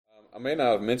may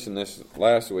not have mentioned this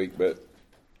last week, but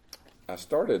I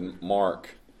started Mark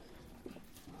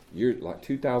year like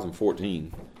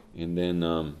 2014, and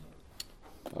then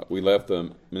we left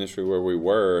the ministry where we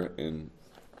were, and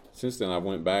since then I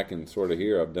went back and sort of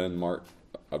here I've done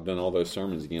all those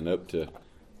sermons again up to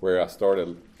where I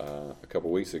started a couple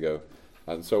weeks ago.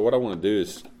 And so what I want to do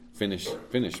is finish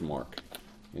Mark,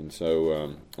 and so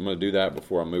I'm going to do that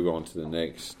before I move on to the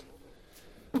next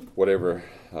whatever.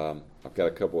 I've got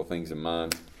a couple of things in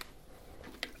mind,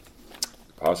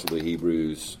 possibly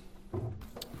Hebrews,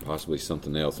 possibly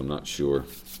something else. I'm not sure.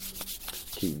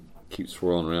 Keep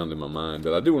swirling around in my mind,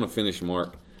 but I do want to finish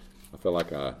Mark. I felt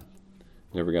like I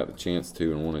never got the chance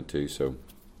to and wanted to. So,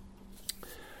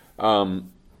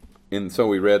 and so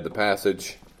we read the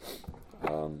passage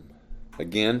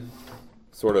again.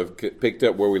 Sort of picked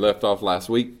up where we left off last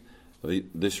week.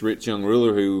 This rich young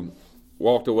ruler who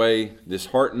walked away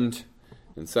disheartened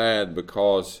and sad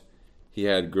because he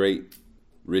had great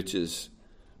riches,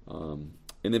 and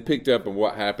then picked up on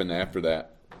what happened after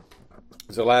that.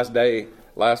 So last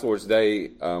Lord's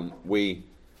Day, we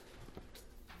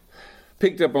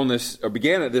picked up on this, or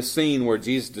began at this scene where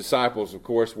Jesus' disciples, of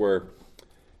course, were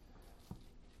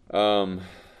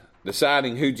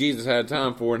deciding who Jesus had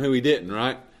time for and who he didn't,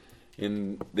 right?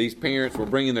 And these parents were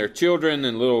bringing their children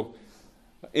and little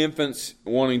infants,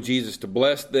 wanting Jesus to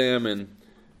bless them, and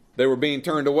they were being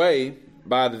turned away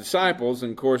by the disciples.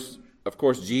 And of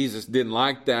course, Jesus didn't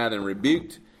like that and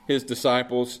rebuked his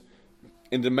disciples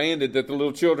and demanded that the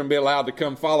little children be allowed to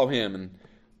come follow him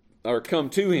or come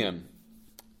to him.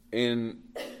 In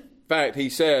fact, he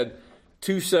said,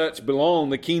 "To such belong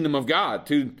the kingdom of God,"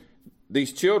 to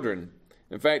these children.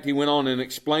 In fact, he went on and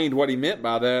explained what he meant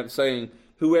by that, saying,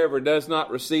 "Whoever does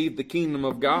not receive the kingdom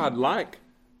of God like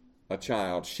a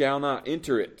child shall not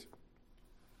enter it."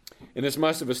 And this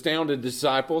must have astounded the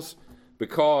disciples,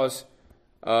 because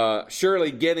surely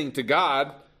getting to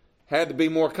God had to be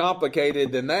more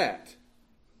complicated than that.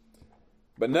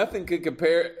 But nothing could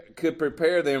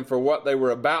prepare them for what they were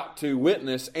about to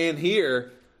witness and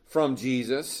hear from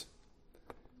Jesus.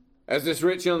 As this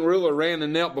rich young ruler ran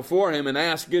and knelt before him and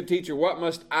asked, "Good teacher, what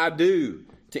must I do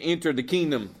to enter the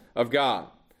kingdom of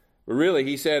God?" But really,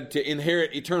 he said, to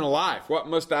inherit eternal life. What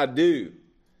must I do?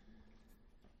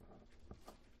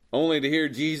 Only to hear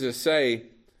Jesus say,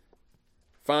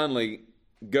 finally,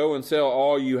 "Go and sell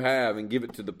all you have and give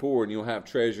it to the poor, and you'll have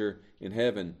treasure in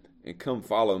heaven, and come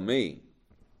follow me."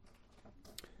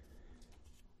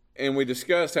 And we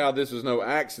discussed how this was no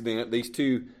accident. These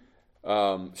two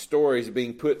stories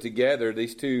being put together,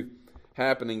 these two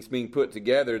happenings being put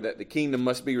together, that the kingdom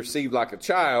must be received like a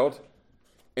child.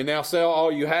 And now sell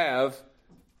all you have,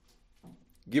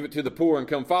 give it to the poor, and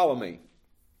come follow me.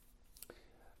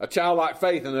 A childlike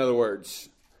faith, in other words.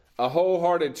 A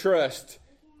wholehearted trust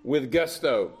with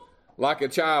gusto, like a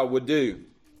child would do.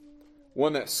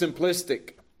 One that's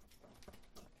simplistic.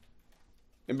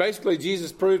 And basically,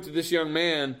 Jesus proved to this young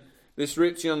man, this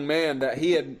rich young man, that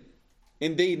he had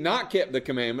indeed not kept the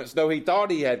commandments, though he thought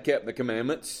he had kept the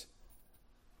commandments.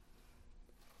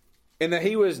 And that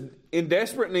he was in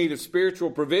desperate need of spiritual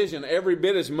provision every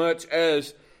bit as much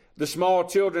as the small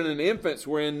children and infants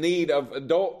were in need of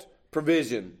adult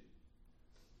provision.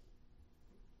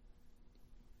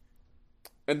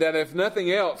 And that if nothing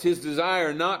else, his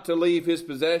desire not to leave his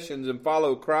possessions and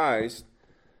follow Christ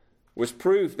was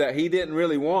proof that he didn't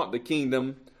really want the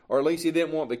kingdom, or at least he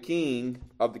didn't want the king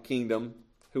of the kingdom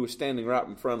who was standing right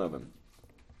in front of him.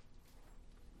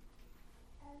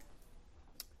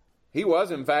 He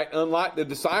was, in fact, unlike the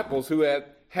disciples who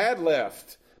had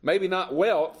left, maybe not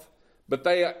wealth, but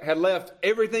they had left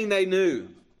everything they knew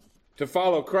to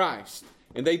follow Christ.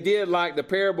 And they did like the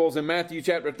parables in Matthew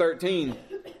chapter 13,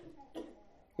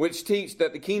 which teach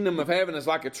that the kingdom of heaven is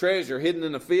like a treasure hidden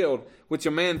in a field, which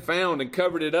a man found and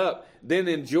covered it up. Then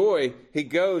in joy, he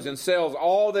goes and sells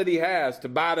all that he has to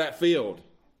buy that field,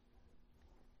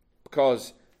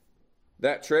 because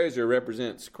that treasure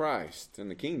represents Christ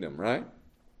and the kingdom, right?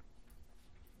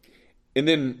 And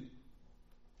then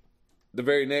the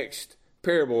very next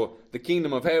parable, the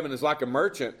kingdom of heaven is like a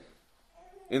merchant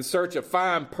in search of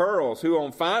fine pearls, who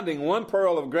on finding one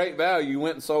pearl of great value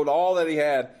went and sold all that he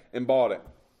had and bought it.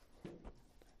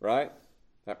 Right?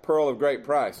 That pearl of great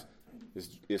price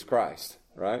is Christ,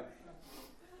 right?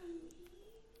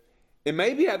 And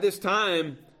maybe at this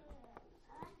time,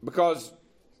 because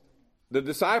the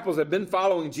disciples have been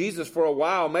following Jesus for a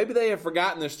while, maybe they have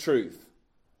forgotten this truth.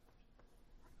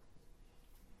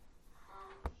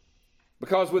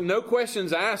 Because with no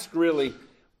questions asked, really,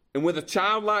 and with a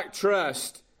childlike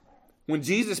trust, when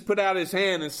Jesus put out his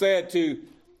hand and said to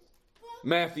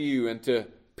Matthew and to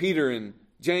Peter and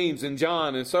James and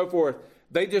John and so forth,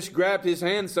 they just grabbed his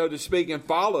hand, so to speak, and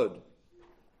followed.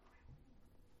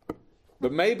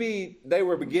 But maybe they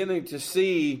were beginning to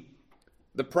see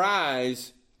the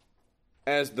prize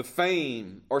as the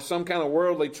fame or some kind of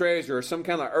worldly treasure or some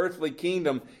kind of earthly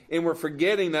kingdom, and were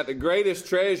forgetting that the greatest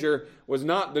treasure was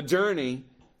not the journey,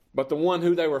 but the one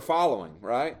who they were following,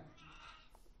 right?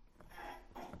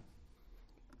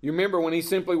 You remember when he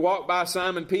simply walked by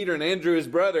Simon Peter and Andrew, his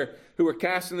brother, who were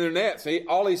casting their nets.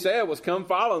 All he said was, "Come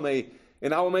follow me,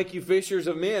 and I will make you fishers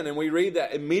of men." And we read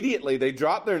that immediately they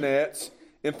dropped their nets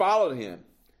and followed him.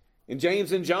 And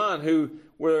James and John, who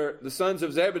were the sons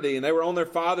of Zebedee, and they were on their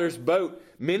father's boat,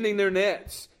 mending their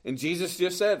nets. And Jesus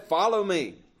just said, "Follow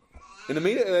me." And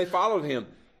immediately they followed him.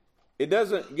 It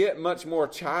doesn't get much more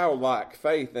childlike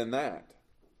faith than that.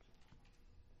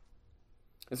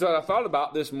 And so I thought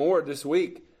about this more this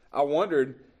week. I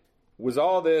wondered, was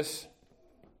all this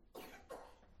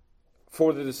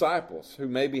for the disciples who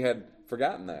maybe had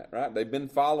forgotten that, right? They've been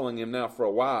following him now for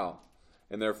a while,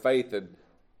 and their faith had,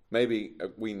 maybe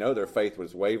we know their faith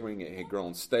was wavering, it had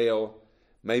grown stale,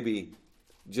 maybe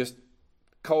just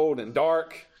cold and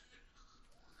dark.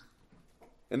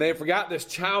 And they forgot this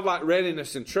childlike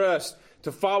readiness and trust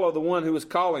to follow the one who was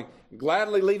calling,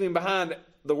 gladly leaving behind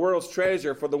the world's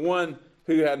treasure for the one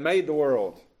who had made the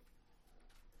world.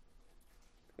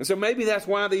 And so maybe that's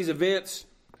why these events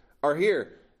are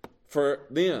here for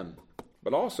them,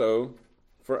 but also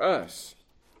for us.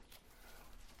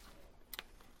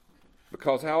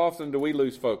 Because how often do we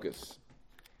lose focus?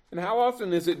 And how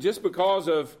often is it just because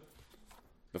of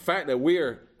the fact that we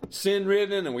are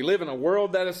sin-ridden and we live in a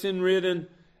world that is sin-ridden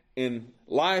and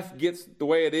life gets the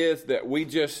way it is, that we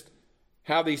just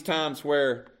have these times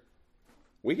where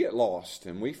we get lost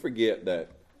and we forget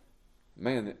that,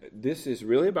 man, this is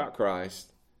really about Christ.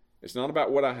 It's not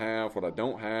about what I have, what I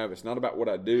don't have. It's not about what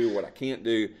I do, what I can't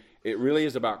do. It really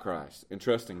is about Christ and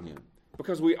trusting him.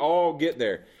 Because we all get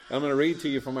there. I'm going to read to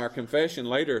you from our confession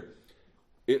later.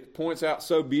 It points out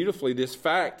so beautifully this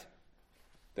fact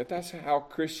that that's how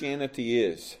Christianity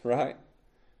is, right?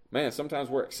 Man, sometimes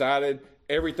we're excited.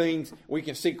 We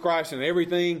can see Christ in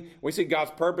everything. We see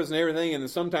God's purpose in everything. And then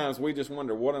sometimes we just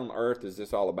wonder, what on earth is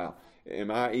this all about?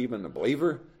 Am I even a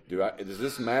believer? Does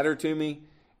this matter to me?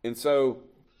 And so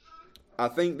I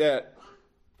think that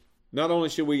not only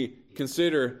should we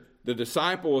consider the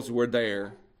disciples were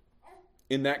there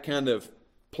in that kind of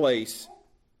place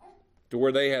to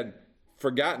where they had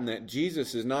forgotten that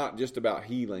Jesus is not just about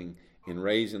healing and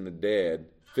raising the dead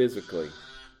physically,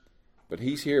 but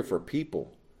he's here for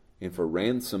people and for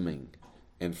ransoming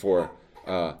and for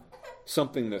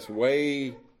something that's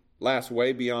lasts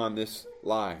way beyond this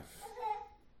life.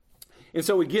 And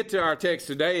so we get to our text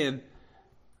today, and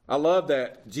I love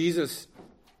that Jesus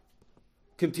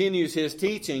continues his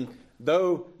teaching.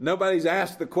 Though nobody's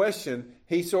asked the question,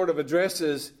 he sort of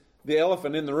addresses the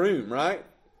elephant in the room, right?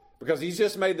 Because he's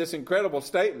just made this incredible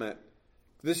statement.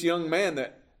 This young man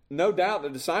that no doubt the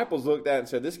disciples looked at and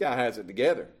said, this guy has it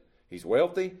together. He's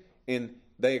wealthy, and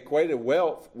they equated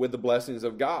wealth with the blessings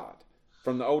of God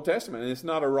from the Old Testament. And it's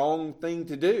not a wrong thing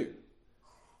to do.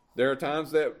 There are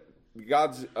times that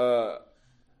God's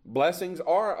blessings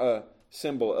are a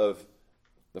symbol of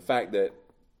the fact that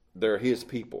they're his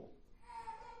people.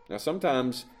 Now,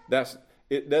 sometimes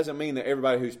it doesn't mean that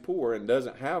everybody who's poor and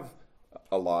doesn't have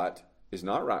a lot is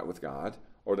not right with God,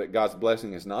 or that God's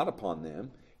blessing is not upon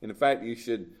them. And in fact, you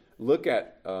should look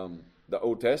at the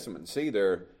Old Testament and see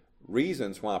there are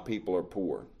reasons why people are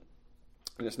poor.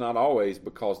 And it's not always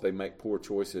because they make poor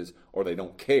choices or they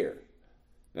don't care.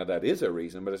 Now, that is a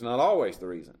reason, but it's not always the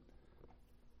reason.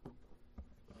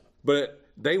 But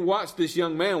they watched this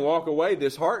young man walk away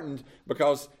disheartened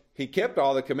because he kept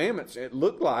all the commandments, it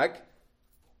looked like.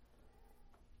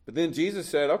 But then Jesus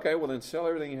said, okay, well then sell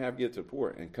everything you have, give to the poor,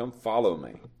 and come follow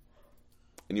me.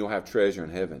 And you'll have treasure in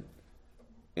heaven.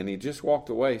 And he just walked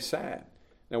away sad.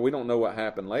 Now, we don't know what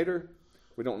happened later.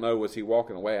 We don't know, was he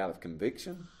walking away out of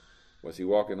conviction? Was he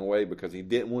walking away because he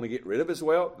didn't want to get rid of his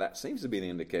wealth? That seems to be the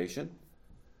indication.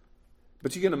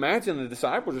 But you can imagine the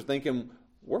disciples are thinking,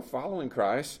 we're following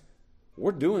Christ.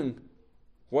 We're doing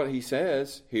what he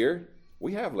says here.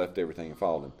 We have left everything and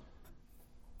followed him.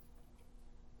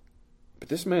 But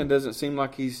this man doesn't seem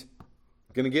like he's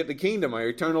going to get the kingdom or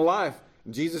eternal life.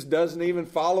 Jesus doesn't even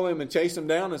follow him and chase him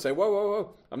down and say,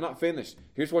 whoa, I'm not finished.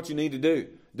 Here's what you need to do.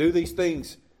 Do these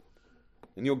things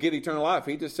and you'll get eternal life.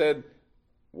 He just said,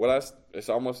 it's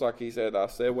almost like he said, I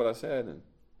said what I said. And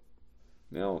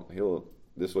now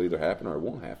this will either happen or it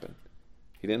won't happen.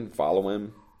 He didn't follow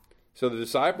him. So the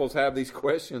disciples have these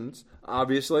questions,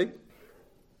 obviously.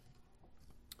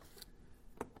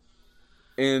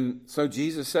 And so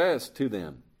Jesus says to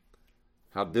them,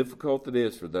 how difficult it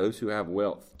is for those who have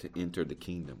wealth to enter the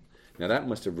kingdom. Now that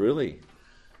must have really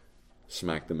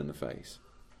smacked them in the face.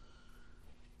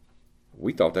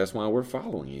 We thought that's why we're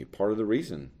following you. Part of the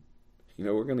reason.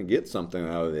 We're going to get something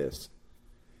out of this.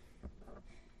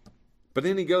 But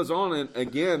then he goes on, and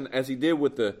again, as he did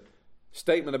with the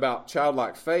statement about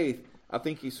childlike faith, I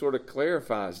think he sort of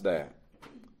clarifies that.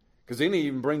 Because then he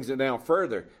even brings it down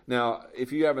further. Now,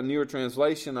 if you have a newer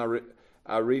translation,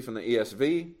 I read from the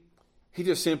ESV, he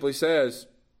just simply says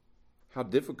how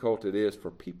difficult it is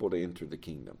for people to enter the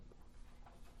kingdom.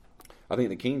 I think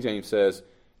the King James says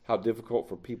how difficult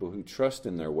for people who trust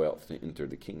in their wealth to enter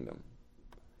the kingdom.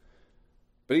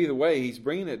 But either way, he's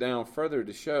bringing it down further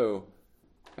to show,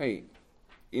 hey,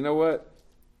 you know what?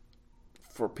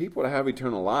 For people to have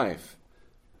eternal life,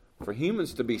 for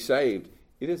humans to be saved,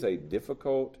 it is a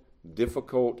difficult,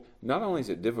 not only is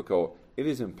it difficult, it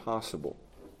is impossible.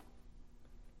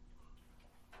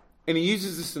 And he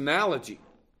uses this analogy.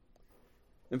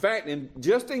 In fact,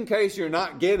 just in case you're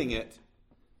not getting it,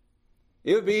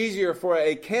 it would be easier for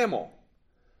a camel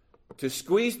to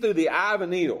squeeze through the eye of a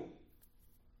needle.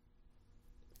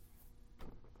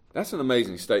 That's an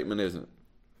amazing statement, isn't it?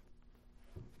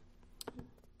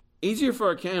 Easier for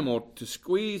a camel to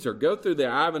squeeze or go through the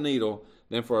eye of a needle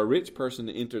than for a rich person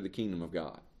to enter the kingdom of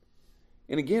God.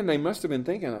 And again, they must have been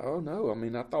thinking, oh no,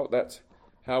 I thought that's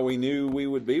how we knew we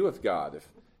would be with God. If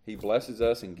he blesses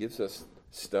us and gives us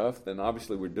stuff, then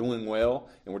obviously we're doing well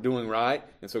and we're doing right.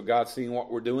 And so God's seeing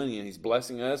what we're doing and he's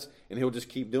blessing us, and he'll just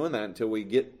keep doing that until we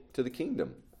get to the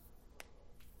kingdom.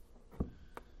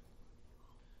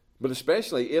 But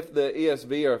especially if the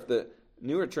ESV or if the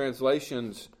newer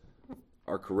translations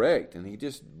are correct, and he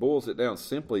just boils it down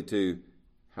simply to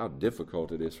how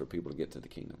difficult it is for people to get to the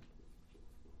kingdom.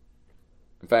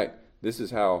 In fact, this is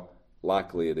how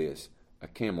likely it is. A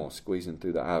camel squeezing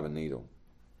through the eye of a needle.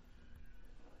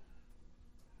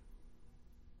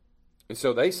 And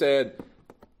so they said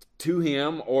to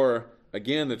him, or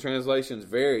again, the translations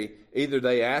vary. Either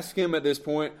they ask him at this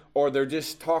point, or they're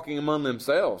just talking among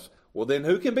themselves. Well, then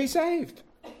who can be saved?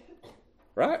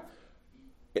 Right?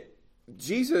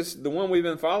 Jesus, the one we've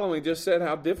been following, just said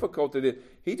how difficult it is.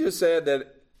 He just said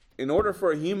that in order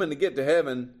for a human to get to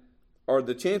heaven, or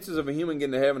the chances of a human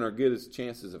getting to heaven are good as the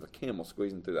chances of a camel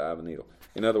squeezing through the eye of a needle.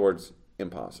 In other words,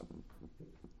 impossible.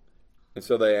 And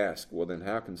so they ask, well, then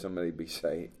how can somebody be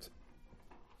saved?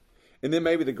 And then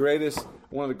maybe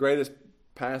one of the greatest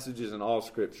passages in all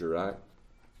Scripture, right?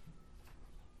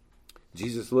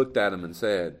 Jesus looked at him and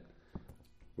said,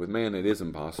 with man it is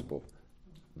impossible,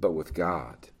 but with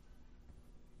God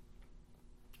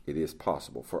it is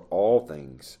possible. For all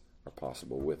things are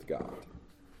possible with God.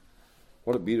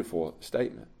 What a beautiful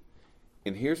statement.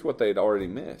 And here's what they'd already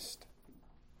missed.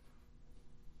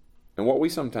 And what we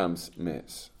sometimes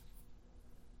miss.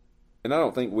 And I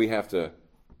don't think we have to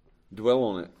dwell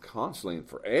on it constantly and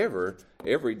forever,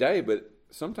 every day, but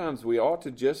sometimes we ought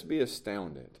to just be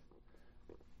astounded.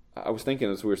 I was thinking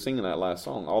as we were singing that last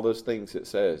song, all those things it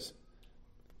says,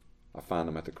 I find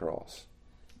them at the cross.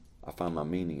 I find my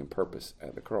meaning and purpose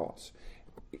at the cross.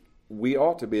 We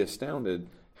ought to be astounded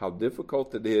how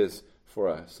difficult it is for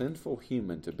a sinful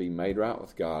human to be made right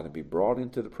with God and be brought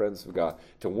into the presence of God,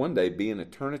 to one day be in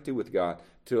eternity with God,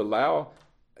 to allow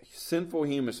sinful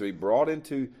humans to be brought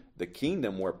into the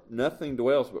kingdom where nothing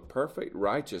dwells but perfect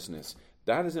righteousness.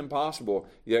 That is impossible,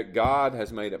 yet God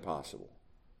has made it possible.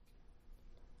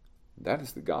 That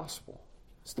is the gospel.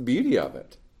 It's the beauty of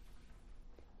it.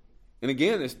 And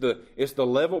again, it's the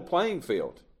level playing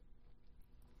field.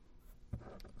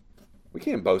 We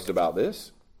can't boast about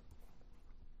this.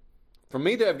 For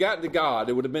me to have gotten to God,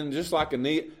 it would have been just like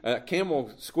a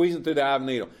camel squeezing through the eye of a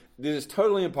needle. It is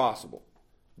totally impossible.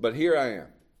 But here I am.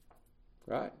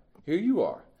 Right? Here you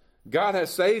are. God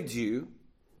has saved you,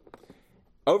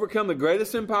 overcome the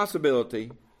greatest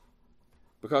impossibility,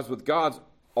 because with God,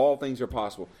 all things are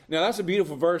possible. Now, that's a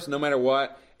beautiful verse no matter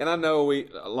what. And I know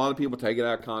a lot of people take it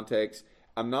out of context.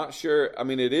 I'm not sure.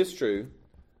 It is true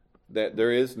that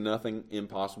there is nothing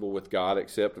impossible with God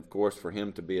except, of course, for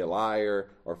him to be a liar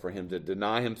or for him to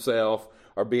deny himself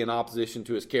or be in opposition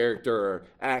to his character or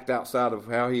act outside of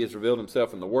how he has revealed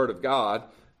himself in the Word of God.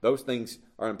 Those things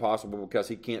are impossible because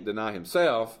he can't deny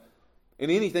himself. And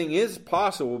anything is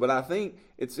possible, but I think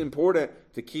it's important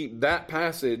to keep that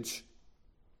passage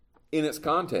in its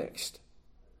context.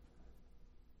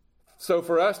 So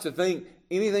for us to think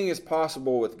anything is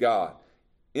possible with God,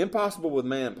 impossible with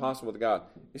man, possible with God,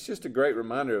 it's just a great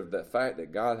reminder of the fact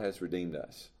that God has redeemed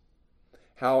us.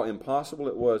 How impossible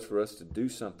it was for us to do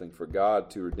something for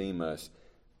God to redeem us,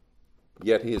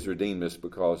 yet he has redeemed us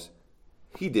because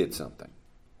He did something.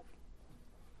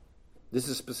 This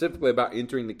is specifically about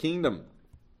entering the kingdom.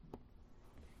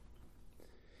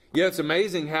 Yet it's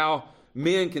amazing how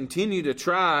men continue to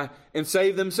try and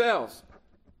save themselves.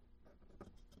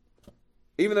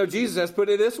 Even though Jesus has put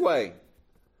it this way.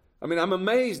 I mean, I'm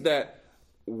amazed that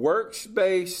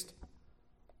works-based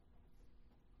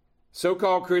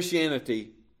so-called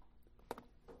Christianity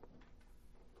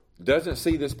doesn't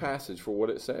see this passage for what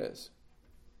it says.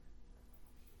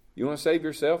 You want to save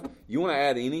yourself? You want to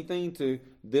add anything to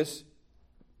this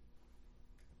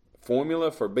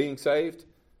formula for being saved?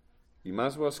 You might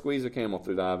as well squeeze a camel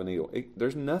through the eye of a needle.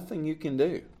 There's nothing you can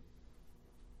do.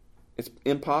 It's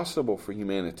impossible for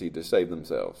humanity to save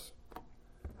themselves.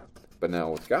 But now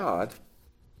with God,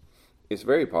 it's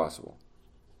very possible.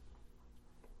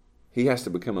 He has to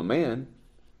become a man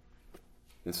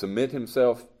and submit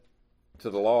himself to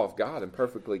the law of God and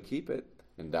perfectly keep it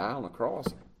and die on a cross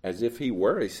as if he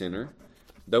were a sinner,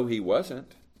 though he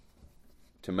wasn't,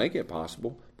 to make it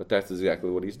possible. But that's exactly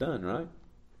what he's done, right?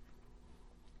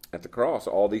 At the cross,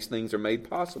 all these things are made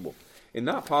possible. And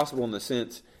not possible in the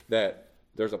sense that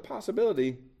there's a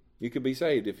possibility you could be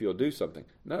saved if you'll do something.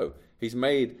 No, he's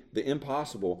made the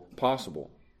impossible possible.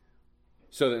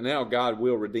 So that now God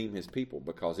will redeem his people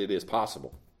because it is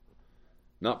possible.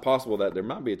 Not possible that there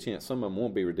might be a chance some of them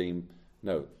won't be redeemed.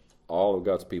 No, all of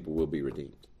God's people will be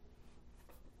redeemed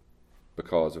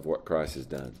because of what Christ has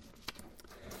done.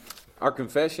 Our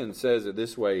confession says it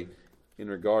this way in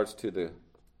regards to the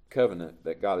covenant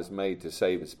that God has made to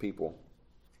save his people.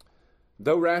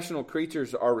 Though rational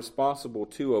creatures are responsible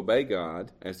to obey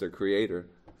God as their creator,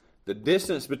 the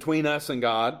distance between us and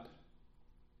God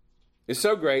is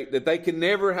so great that they can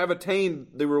never have attained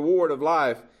the reward of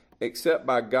life except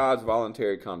by God's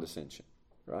voluntary condescension.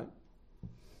 Right?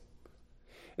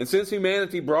 And since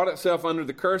humanity brought itself under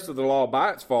the curse of the law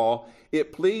by its fall,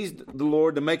 it pleased the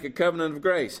Lord to make a covenant of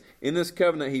grace. In this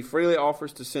covenant, he freely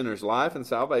offers to sinners life and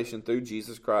salvation through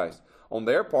Jesus Christ. On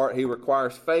their part, he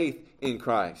requires faith in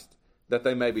Christ that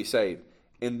they may be saved,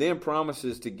 and then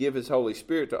promises to give his Holy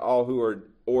Spirit to all who are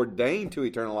ordained to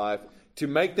eternal life to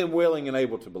make them willing and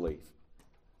able to believe.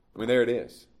 I mean, there it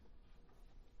is.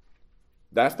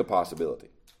 That's the possibility.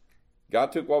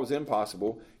 God took what was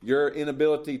impossible, your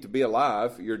inability to be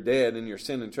alive, you're dead in your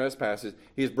sin and trespasses.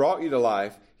 He's brought you to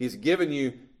life. He's given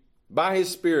you, by his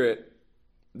Spirit,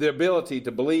 the ability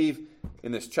to believe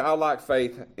in this childlike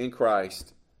faith in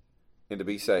Christ and to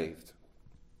be saved.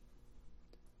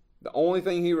 The only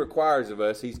thing he requires of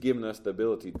us, he's given us the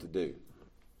ability to do.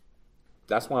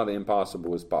 That's why the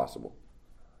impossible is possible.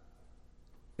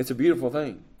 It's a beautiful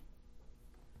thing.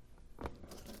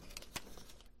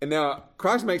 And now,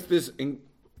 Christ makes this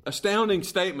astounding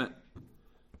statement.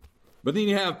 But then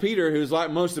you have Peter, who's like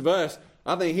most of us.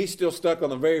 I think he's still stuck on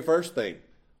the very first thing.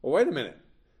 Well, wait a minute.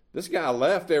 This guy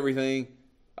left everything.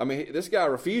 I mean, this guy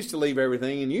refused to leave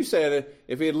everything. And you said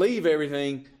if he'd leave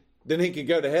everything, then he could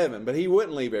go to heaven. But he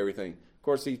wouldn't leave everything. Of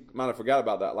course, he might have forgot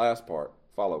about that last part.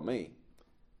 Follow me.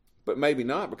 But maybe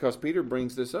not, because Peter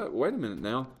brings this up. Wait a minute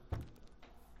now.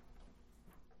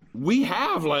 We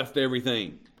have left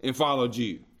everything and followed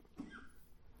you.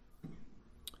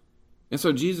 And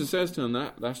so Jesus says to him,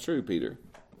 that's true, Peter.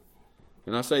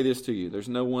 And I say this to you, there's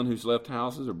no one who's left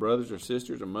houses or brothers or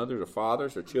sisters or mothers or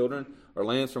fathers or children or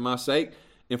lands for my sake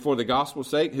and for the gospel's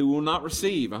sake who will not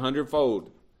receive 100-fold.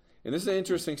 And this is an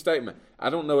interesting statement. I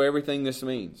don't know everything this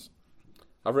means.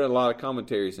 I've read a lot of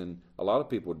commentaries, and a lot of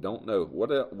people don't know.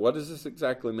 What does this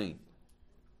exactly mean?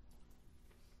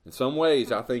 In some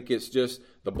ways, I think it's just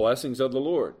the blessings of the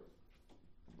Lord.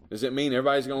 Does it mean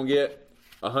everybody's going to get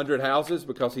 100 houses?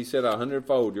 Because he said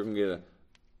 100-fold, you're going to get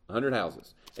 100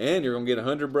 houses. And you're going to get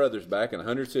 100 brothers back and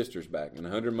 100 sisters back and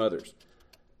 100 mothers.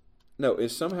 No,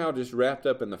 it's somehow just wrapped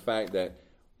up in the fact that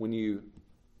when you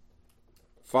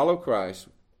follow Christ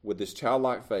with this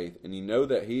childlike faith and you know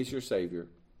that he is your Savior,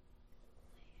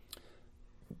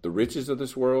 the riches of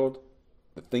this world,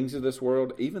 the things of this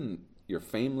world, even your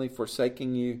family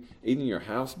forsaking you, even your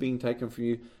house being taken from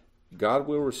you, God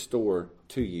will restore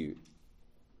to you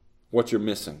what you're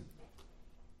missing,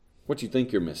 what you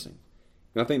think you're missing.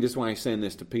 And I think this is why he's saying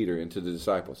this to Peter and to the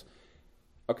disciples.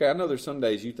 Okay, I know there's some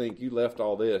days you think you left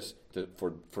all this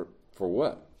for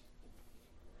what?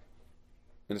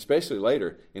 And especially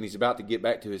later, and he's about to get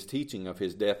back to his teaching of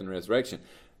his death and resurrection.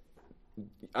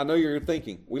 I know you're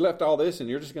thinking, we left all this and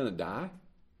you're just going to die?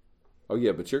 Oh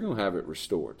yeah, but you're going to have it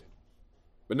restored.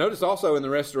 But notice also in the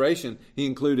restoration, he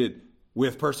included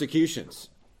with persecutions.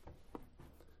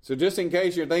 So just in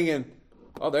case you're thinking,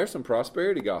 oh, there's some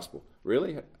prosperity gospel.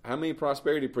 Really? How many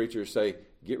prosperity preachers say,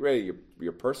 get ready,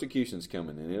 your persecution's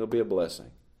coming and it'll be a blessing?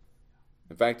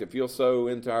 In fact, if you'll sow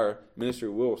into our ministry,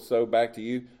 we'll sow back to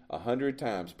you 100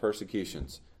 times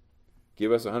persecutions.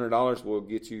 Give us $100, we'll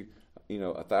get you,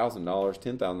 $1,000,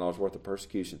 $10,000 worth of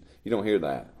persecution. You don't hear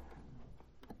that.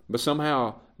 But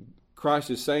somehow, Christ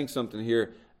is saying something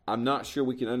here I'm not sure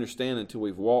we can understand until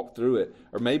we've walked through it.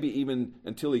 Or maybe even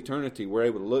until eternity, we're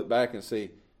able to look back and see,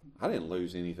 I didn't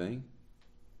lose anything.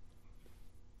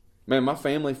 Man, my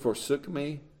family forsook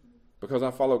me because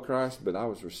I followed Christ, but I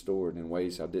was restored in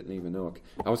ways I didn't even know.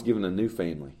 I was given a new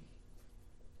family.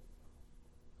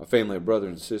 A family of brothers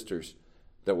and sisters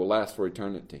that will last for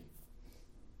eternity.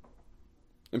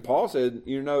 And Paul said,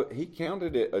 he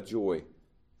counted it a joy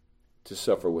to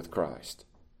suffer with Christ.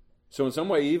 So in some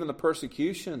way, even the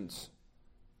persecutions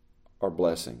are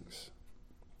blessings.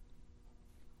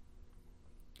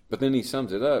 But then he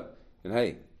sums it up, and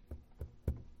hey,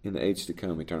 in the age to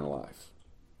come, eternal life.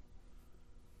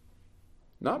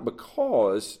 Not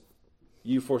because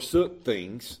you forsook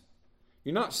things.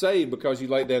 You're not saved because you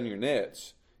laid down your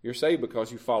nets. You're saved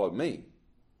because you followed me.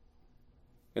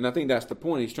 And I think that's the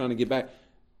point he's trying to get back.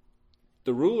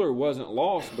 The ruler wasn't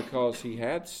lost because he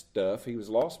had stuff. He was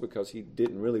lost because he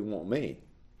didn't really want me.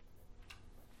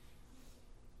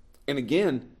 And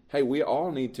again, hey, we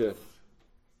all need to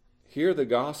hear the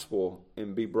gospel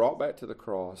and be brought back to the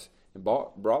cross and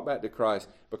brought back to Christ,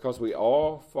 because we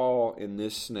all fall in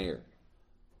this snare.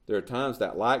 There are times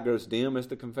that light grows dim, as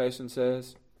the confession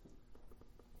says,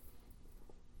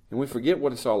 and we forget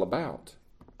what it's all about.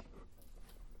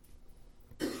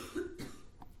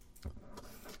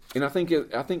 And I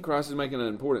think Christ is making an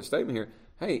important statement here.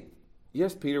 Hey,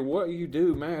 yes, Peter, what you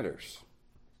do matters.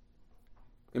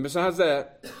 And besides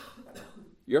that,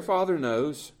 your Father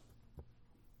knows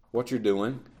what you're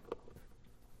doing,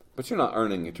 but you're not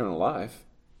earning eternal life.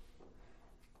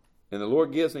 And the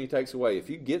Lord gives and He takes away. If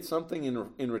you get something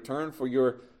in return for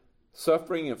your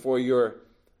suffering and for your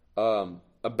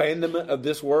abandonment of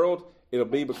this world, it'll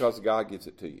be because God gives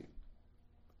it to you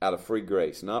out of free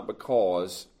grace, not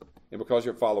because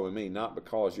you're following me, not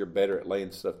because you're better at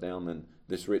laying stuff down than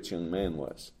this rich young man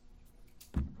was.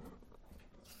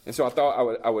 And so I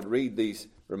thought I would read these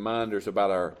reminders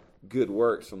about our good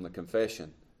works from the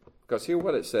confession, because hear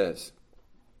what it says.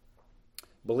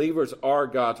 Believers are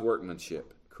God's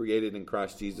workmanship, created in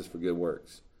Christ Jesus for good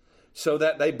works, so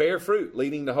that they bear fruit,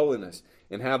 leading to holiness,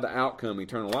 and have the outcome,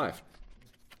 eternal life.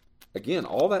 Again,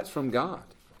 all that's from God.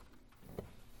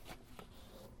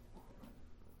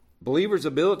 Believers'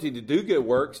 ability to do good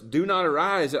works do not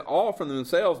arise at all from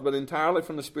themselves, but entirely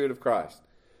from the Spirit of Christ,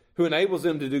 who enables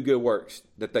them to do good works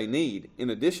that they need, in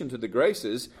addition to the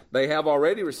graces they have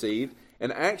already received,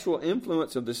 an actual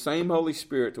influence of the same Holy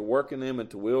Spirit to work in them and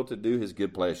to will to do His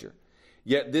good pleasure.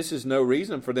 Yet this is no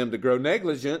reason for them to grow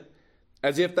negligent,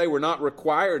 as if they were not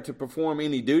required to perform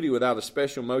any duty without a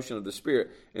special motion of the Spirit.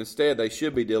 Instead, they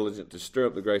should be diligent to stir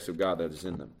up the grace of God that is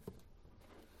in them.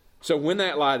 So when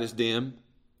that light is dim,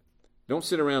 don't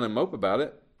sit around and mope about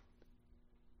it.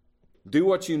 Do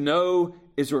what you know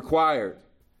is required.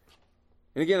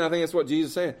 And again, I think that's what Jesus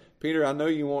is saying. Peter, I know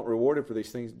you want rewarded for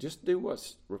these things. Just do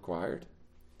what's required.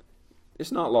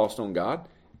 It's not lost on God.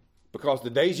 Because the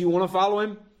days you want to follow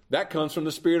Him, that comes from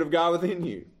the Spirit of God within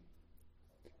you.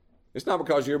 It's not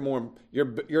because you're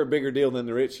a bigger deal than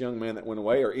the rich young man that went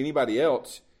away or anybody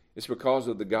else. It's because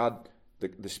of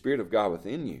the Spirit of God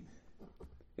within you.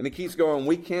 And it keeps going,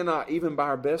 we cannot, even by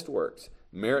our best works,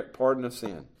 merit pardon of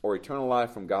sin or eternal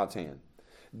life from God's hand,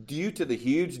 due to the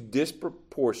huge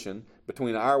disproportion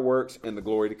between our works and the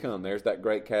glory to come. There's that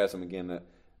great chasm again that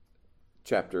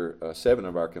chapter 7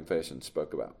 of our confession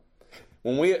spoke about.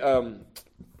 When we,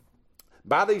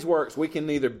 by these works, we can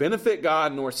neither benefit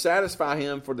God nor satisfy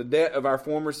Him for the debt of our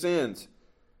former sins.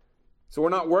 So we're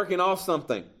not working off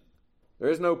something. There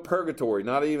is no purgatory,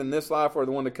 not even this life or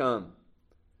the one to come.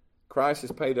 Christ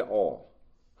has paid it all.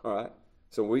 All right?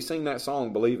 So when we sing that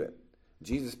song, believe it.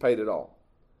 Jesus paid it all.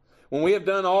 When we have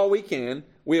done all we can,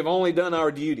 we have only done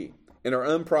our duty and are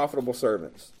unprofitable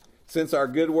servants. Since our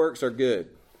good works are good,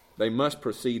 they must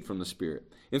proceed from the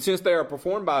Spirit. And since they are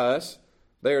performed by us,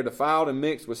 they are defiled and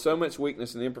mixed with so much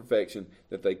weakness and imperfection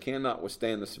that they cannot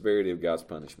withstand the severity of God's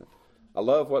punishment. I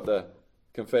love what the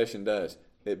confession does.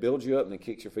 It builds you up and it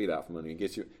kicks your feet out from under you.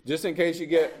 Gets you, just in case you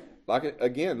get, like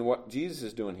again, what Jesus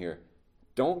is doing here.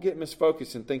 Don't get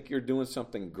misfocused and think you're doing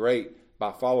something great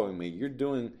by following me. You're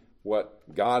doing what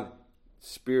God's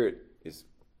Spirit is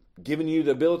giving you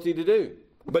the ability to do.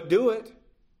 But do it.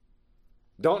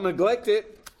 Don't neglect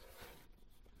it.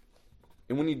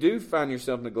 And when you do find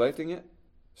yourself neglecting it,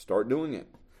 start doing it.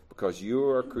 Because you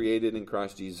are created in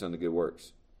Christ Jesus unto good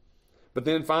works. But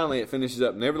then finally it finishes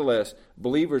up, nevertheless,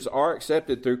 believers are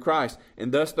accepted through Christ,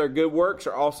 and thus their good works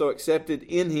are also accepted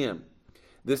in Him.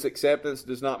 This acceptance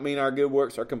does not mean our good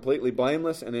works are completely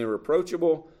blameless and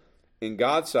irreproachable in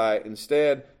God's sight.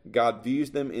 Instead, God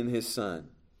views them in His Son.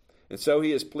 And so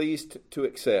He is pleased to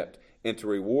accept and to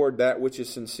reward that which is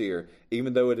sincere,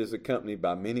 even though it is accompanied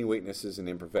by many weaknesses and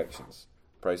imperfections.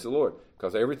 Praise the Lord.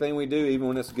 Because everything we do, even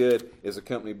when it's good, is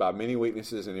accompanied by many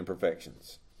weaknesses and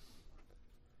imperfections.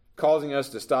 Causing us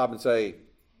to stop and say,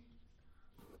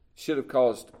 should have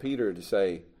caused Peter to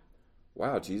say,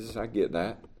 wow, Jesus, I get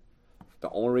that. The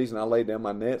only reason I laid down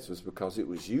my nets was because it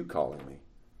was you calling me.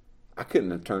 I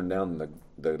couldn't have turned down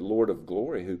the Lord of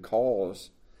glory who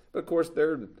calls. But of course,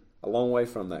 they're a long way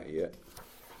from that yet.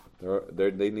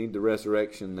 They need the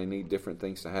resurrection. They need different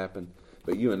things to happen.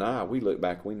 But you and I, we look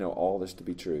back, we know all this to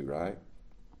be true, right?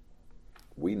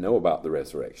 We know about the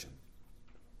resurrection.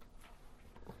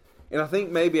 And I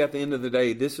think maybe at the end of the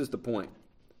day, this is the point.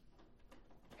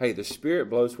 Hey, the Spirit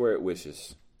blows where it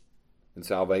wishes. In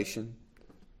salvation,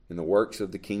 in the works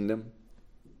of the kingdom.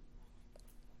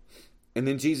 And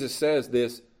then Jesus says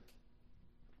this,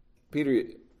 Peter,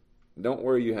 don't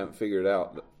worry you haven't figured it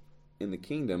out. In the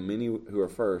kingdom, many who are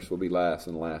first will be last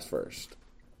and last first.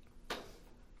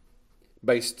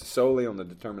 Based solely on the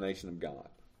determination of God.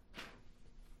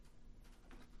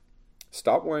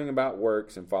 Stop worrying about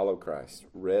works and follow Christ.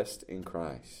 Rest in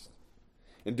Christ.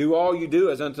 And do all you do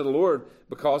as unto the Lord,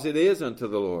 because it is unto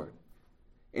the Lord.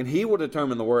 And He will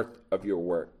determine the worth of your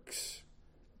works.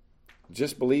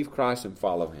 Just believe Christ and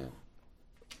follow Him.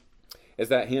 As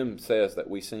that hymn says that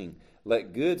we sing,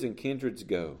 let goods and kindreds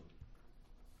go,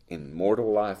 in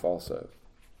mortal life also.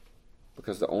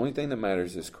 Because the only thing that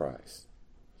matters is Christ.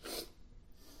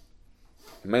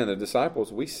 Man, the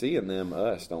disciples, we see in them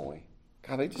us, don't we?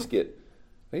 God, they just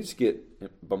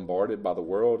get bombarded by the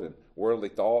world and worldly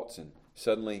thoughts, and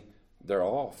suddenly they're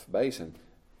off base, and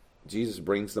Jesus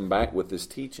brings them back with this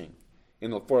teaching.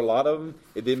 And for a lot of them,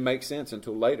 it didn't make sense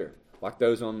until later. Like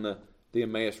those on the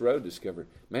Emmaus Road discovered,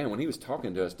 man, when He was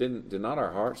talking to us, did not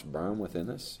our hearts burn within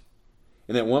us?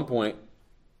 And at one point,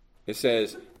 it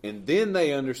says, and then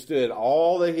they understood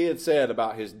all that He had said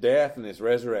about His death and His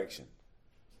resurrection.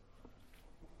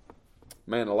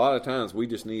 Man, a lot of times we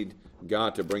just need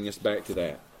God to bring us back to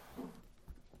that.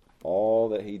 All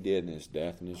that He did in His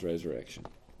death and His resurrection.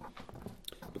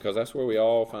 Because that's where we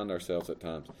all find ourselves at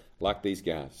times, like these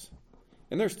guys.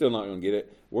 And they're still not going to get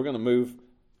it. We're going to move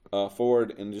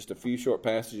forward in just a few short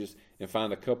passages and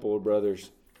find a couple of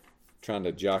brothers trying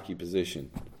to jockey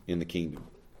position in the kingdom.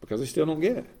 Because they still don't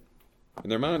get it. And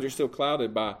their minds are still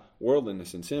clouded by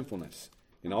worldliness and sinfulness.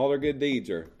 And all their good deeds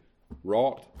are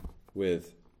wrought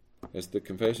with, as the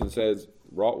confession says,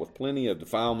 wrought with plenty of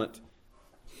defilement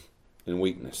and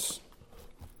weakness.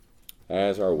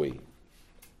 As are we.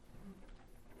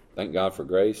 Thank God for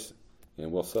grace,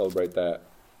 and we'll celebrate that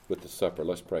with the supper.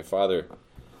 Let's pray. Father,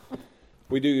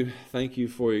 we do thank You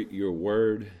for Your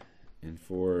word and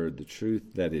for the truth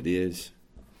that it is.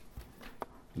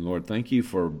 And Lord, thank You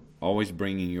for always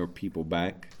bringing Your people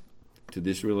back to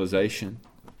this realization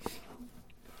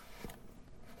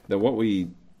that what we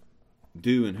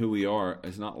do and who we are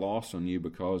is not lost on You,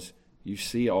 because You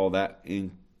see all that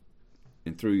in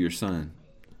and through Your Son.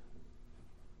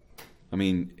 I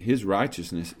mean, His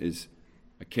righteousness is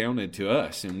accounted to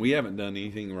us, and we haven't done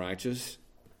anything righteous.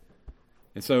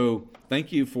 And so,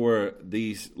 thank You for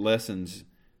these lessons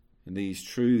and these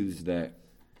truths that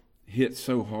hit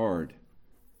so hard,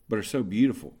 but are so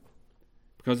beautiful.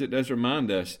 Because it does remind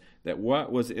us that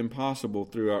what was impossible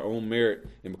through our own merit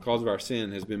and because of our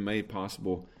sin has been made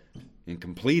possible and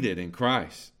completed in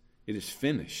Christ. It is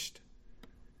finished.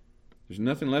 There's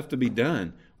nothing left to be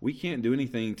done. We can't do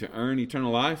anything to earn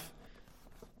eternal life.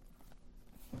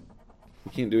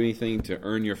 We can't do anything to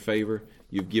earn Your favor.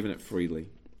 You've given it freely.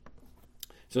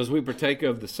 So as we partake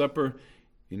of the supper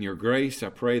in Your grace, I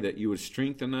pray that You would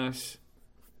strengthen us,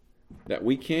 that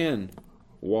we can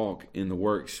walk in the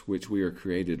works which we are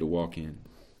created to walk in.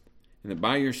 And that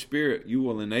by Your Spirit, You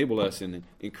will enable us and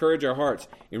encourage our hearts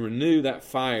and renew that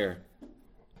fire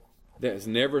that is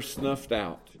never snuffed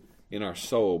out in our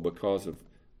soul because of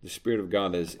the Spirit of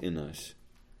God that is in us.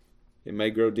 It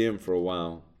may grow dim for a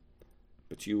while,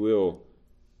 but You will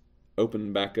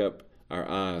open back up our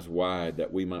eyes wide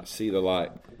that we might see the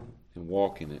light and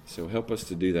walk in it. So help us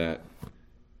to do that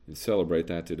and celebrate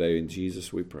that today. In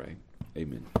Jesus we pray.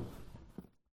 Amen.